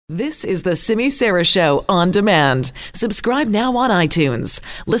This is the Simi Sara Show on demand. Subscribe now on iTunes.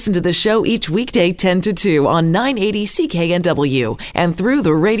 Listen to the show each weekday 10 to 2 on 980 CKNW and through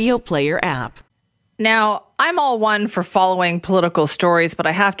the Radio Player app. Now, I'm all one for following political stories, but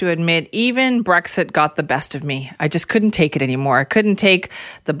I have to admit, even Brexit got the best of me. I just couldn't take it anymore. I couldn't take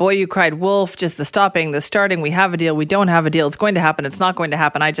the boy you cried wolf, just the stopping, the starting, we have a deal, we don't have a deal, it's going to happen, it's not going to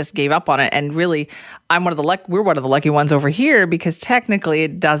happen. I just gave up on it. And really, we're one of the lucky ones over here because technically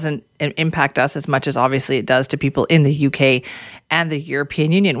it doesn't impact us as much as obviously it does to people in the UK and the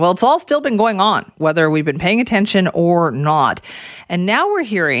European Union. Well, it's all still been going on, whether we've been paying attention or not. And now we're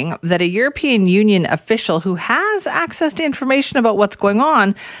hearing that a European Union official who has access to information about what's going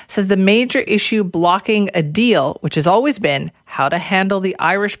on says the major issue blocking a deal, which has always been how to handle the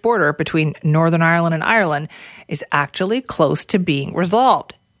Irish border between Northern Ireland and Ireland, is actually close to being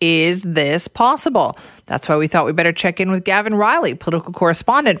resolved. Is this possible? That's why we thought we better check in with Gavin Riley, political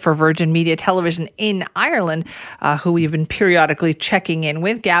correspondent for Virgin Media Television in Ireland, who we've been periodically checking in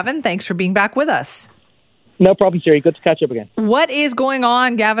with. Gavin, thanks for being back with us. No problem, Siri. Good to catch up again. What is going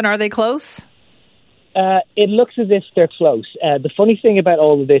on, Gavin? Are they close? It looks as if they're close. The funny thing about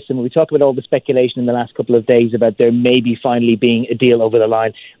all of this, and we talk about all the speculation in the last couple of days about there maybe finally being a deal over the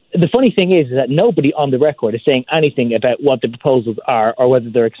line, the funny thing is that nobody on the record is saying anything about what the proposals are or whether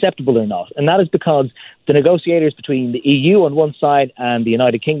they're acceptable or not. And that is because the negotiators between the EU on one side and the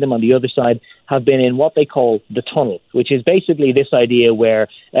United Kingdom on the other side have been in what they call the tunnel, which is basically this idea where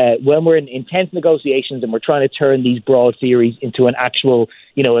when we're in intense negotiations and we're trying to turn these broad theories into an actual,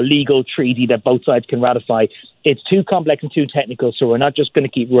 a legal treaty that both sides can ratify, it's too complex and too technical, so we're not just going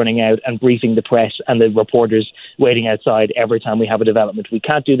to keep running out and briefing the press and the reporters waiting outside every time we have a development. We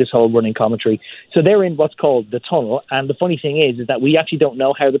can't do this whole running commentary. So they're in what's called the tunnel, and the funny thing is that we actually don't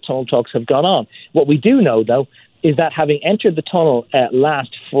know how the tunnel talks have gone on. What we do know, though, is that having entered the tunnel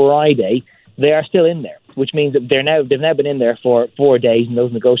last Friday, they are still in there, which means that they've now been in there for 4 days, and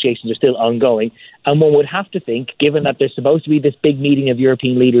those negotiations are still ongoing. And one would have to think, given that there's supposed to be this big meeting of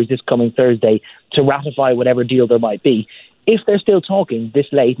European leaders this coming Thursday to ratify whatever deal there might be, if they're still talking this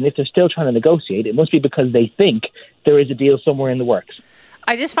late and if they're still trying to negotiate, it must be because they think there is a deal somewhere in the works.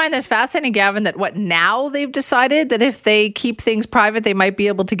 I just find this fascinating, Gavin, that now they've decided that if they keep things private, they might be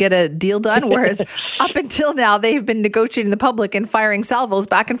able to get a deal done, whereas up until now, they've been negotiating in the public and firing salvos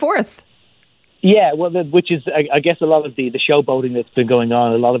back and forth. Yeah, well, which is, I guess, a lot of the showboating that's been going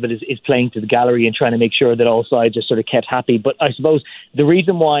on. A lot of it is playing to the gallery and trying to make sure that all sides are sort of kept happy. But I suppose the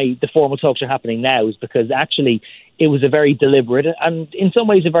reason why the formal talks are happening now is because actually it was a very deliberate and in some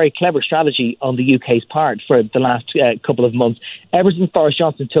ways a very clever strategy on the UK's part for the last couple of months. Ever since Boris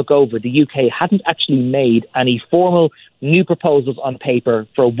Johnson took over, the UK hadn't actually made any formal new proposals on paper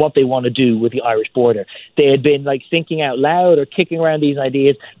for what they want to do with the Irish border. They had been thinking out loud or kicking around these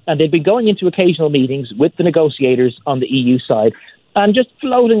ideas, and they'd been going into occasional meetings with the negotiators on the EU side and just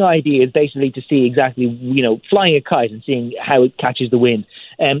floating ideas basically to see exactly, flying a kite and seeing how it catches the wind.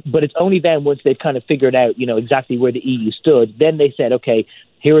 But it's only then once they've kind of figured out, exactly where the EU stood, then they said, okay,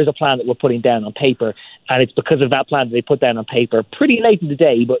 here is a plan that we're putting down on paper. And it's because of that plan that they put down on paper pretty late in the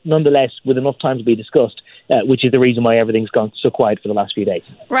day, but nonetheless with enough time to be discussed, which is the reason why everything's gone so quiet for the last few days.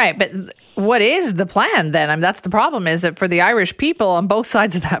 Right. But what is the plan then? I mean, that's the problem, is that for the Irish people on both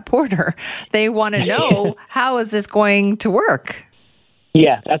sides of that border, they want to know how is this going to work?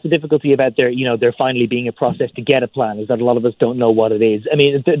 Yeah, that's the difficulty about there finally being a process to get a plan, is that a lot of us don't know what it is. I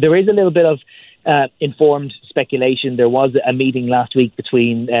mean, there is a little bit of informed speculation. There was a meeting last week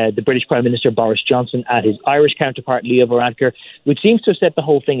between the British Prime Minister Boris Johnson and his Irish counterpart Leo Varadkar, which seems to have set the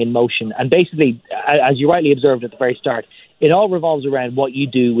whole thing in motion. And basically, as you rightly observed at the very start, it all revolves around what you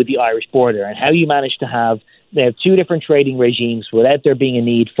do with the Irish border and how you manage to have two different trading regimes without there being a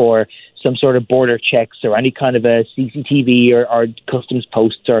need for some sort of border checks or any kind of a CCTV or customs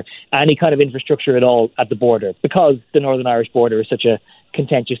posts or any kind of infrastructure at all at the border, because the Northern Irish border is such a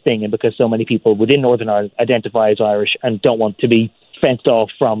contentious thing and because so many people within Northern Ireland identify as Irish and don't want to be fenced off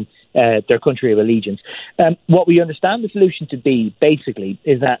from their country of allegiance. What we understand the solution to be, basically,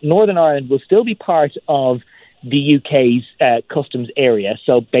 is that Northern Ireland will still be part of the UK's customs area.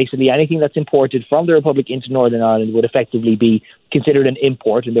 So basically anything that's imported from the Republic into Northern Ireland would effectively be considered an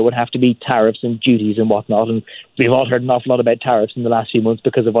import, and there would have to be tariffs and duties and whatnot. And we've all heard an awful lot about tariffs in the last few months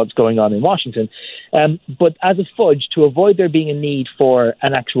because of what's going on in Washington. But as a fudge, to avoid there being a need for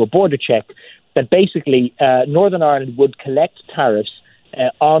an actual border check, that basically Northern Ireland would collect tariffs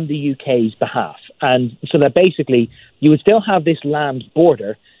on the UK's behalf. And so that basically you would still have this land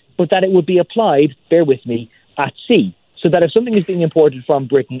border, but that it would be applied, bear with me, at sea. so that if something is being imported from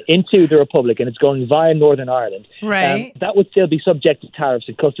Britain into the Republic and it's going via Northern Ireland, right, that would still be subject to tariffs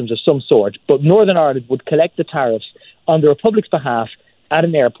and customs of some sort. But Northern Ireland would collect the tariffs on the Republic's behalf at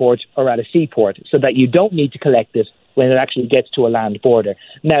an airport or at a seaport, so that you don't need to collect it when it actually gets to a land border.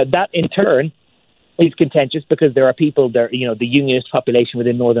 Now, that in turn is contentious because there are people there, the unionist population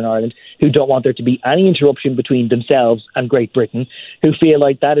within Northern Ireland, who don't want there to be any interruption between themselves and Great Britain, who feel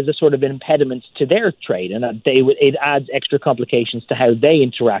like that is a sort of an impediment to their trade, and that it adds extra complications to how they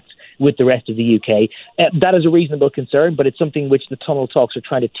interact with the rest of the UK. That is a reasonable concern, but it's something which the tunnel talks are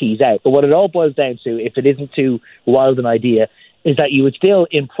trying to tease out. But what it all boils down to, if it isn't too wild an idea, is that you would still,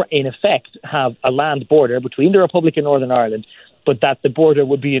 in effect, have a land border between the Republic and Northern Ireland, but that the border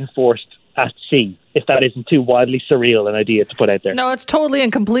would be enforced at sea, if that isn't too wildly surreal an idea to put out there. No, it's totally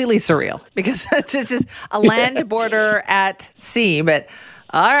and completely surreal, because this is a land border at sea. But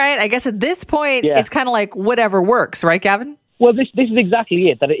all right, I guess at this point, it's kind of like whatever works, right, Gavin? Well, this is exactly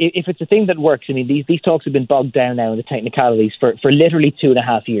it. That if it's a thing that works, I mean, these talks have been bogged down now in the technicalities for literally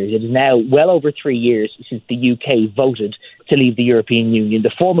 2.5 years. It is now well over 3 years since the UK voted to leave the European Union.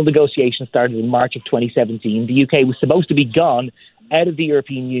 The formal negotiations started in March of 2017. The UK was supposed to be gone out of the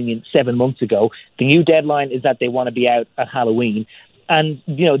European Union 7 months ago. The new deadline is that they want to be out at Halloween. And,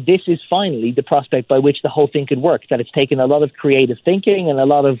 this is finally the prospect by which the whole thing could work, that it's taken a lot of creative thinking and a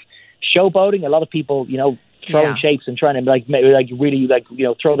lot of showboating, a lot of people, throwing shapes and trying to really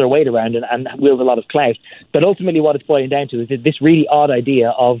throw their weight around and wield a lot of clout. But ultimately what it's boiling down to is that this really odd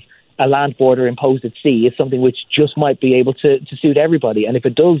idea of a land border imposed at sea is something which just might be able to suit everybody. And if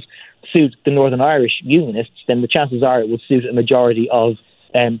it does suit the Northern Irish unionists, then the chances are it will suit a majority of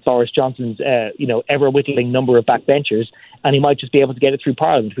Boris Johnson's ever-whittling number of backbenchers, and he might just be able to get it through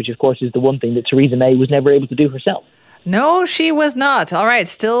Parliament, which of course is the one thing that Theresa May was never able to do herself. No, she was not. All right,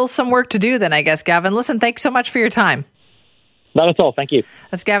 still some work to do then, I guess, Gavin. Listen, thanks so much for your time. Not at all, thank you.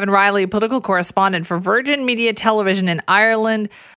 That's Gavin Riley, political correspondent for Virgin Media Television in Ireland.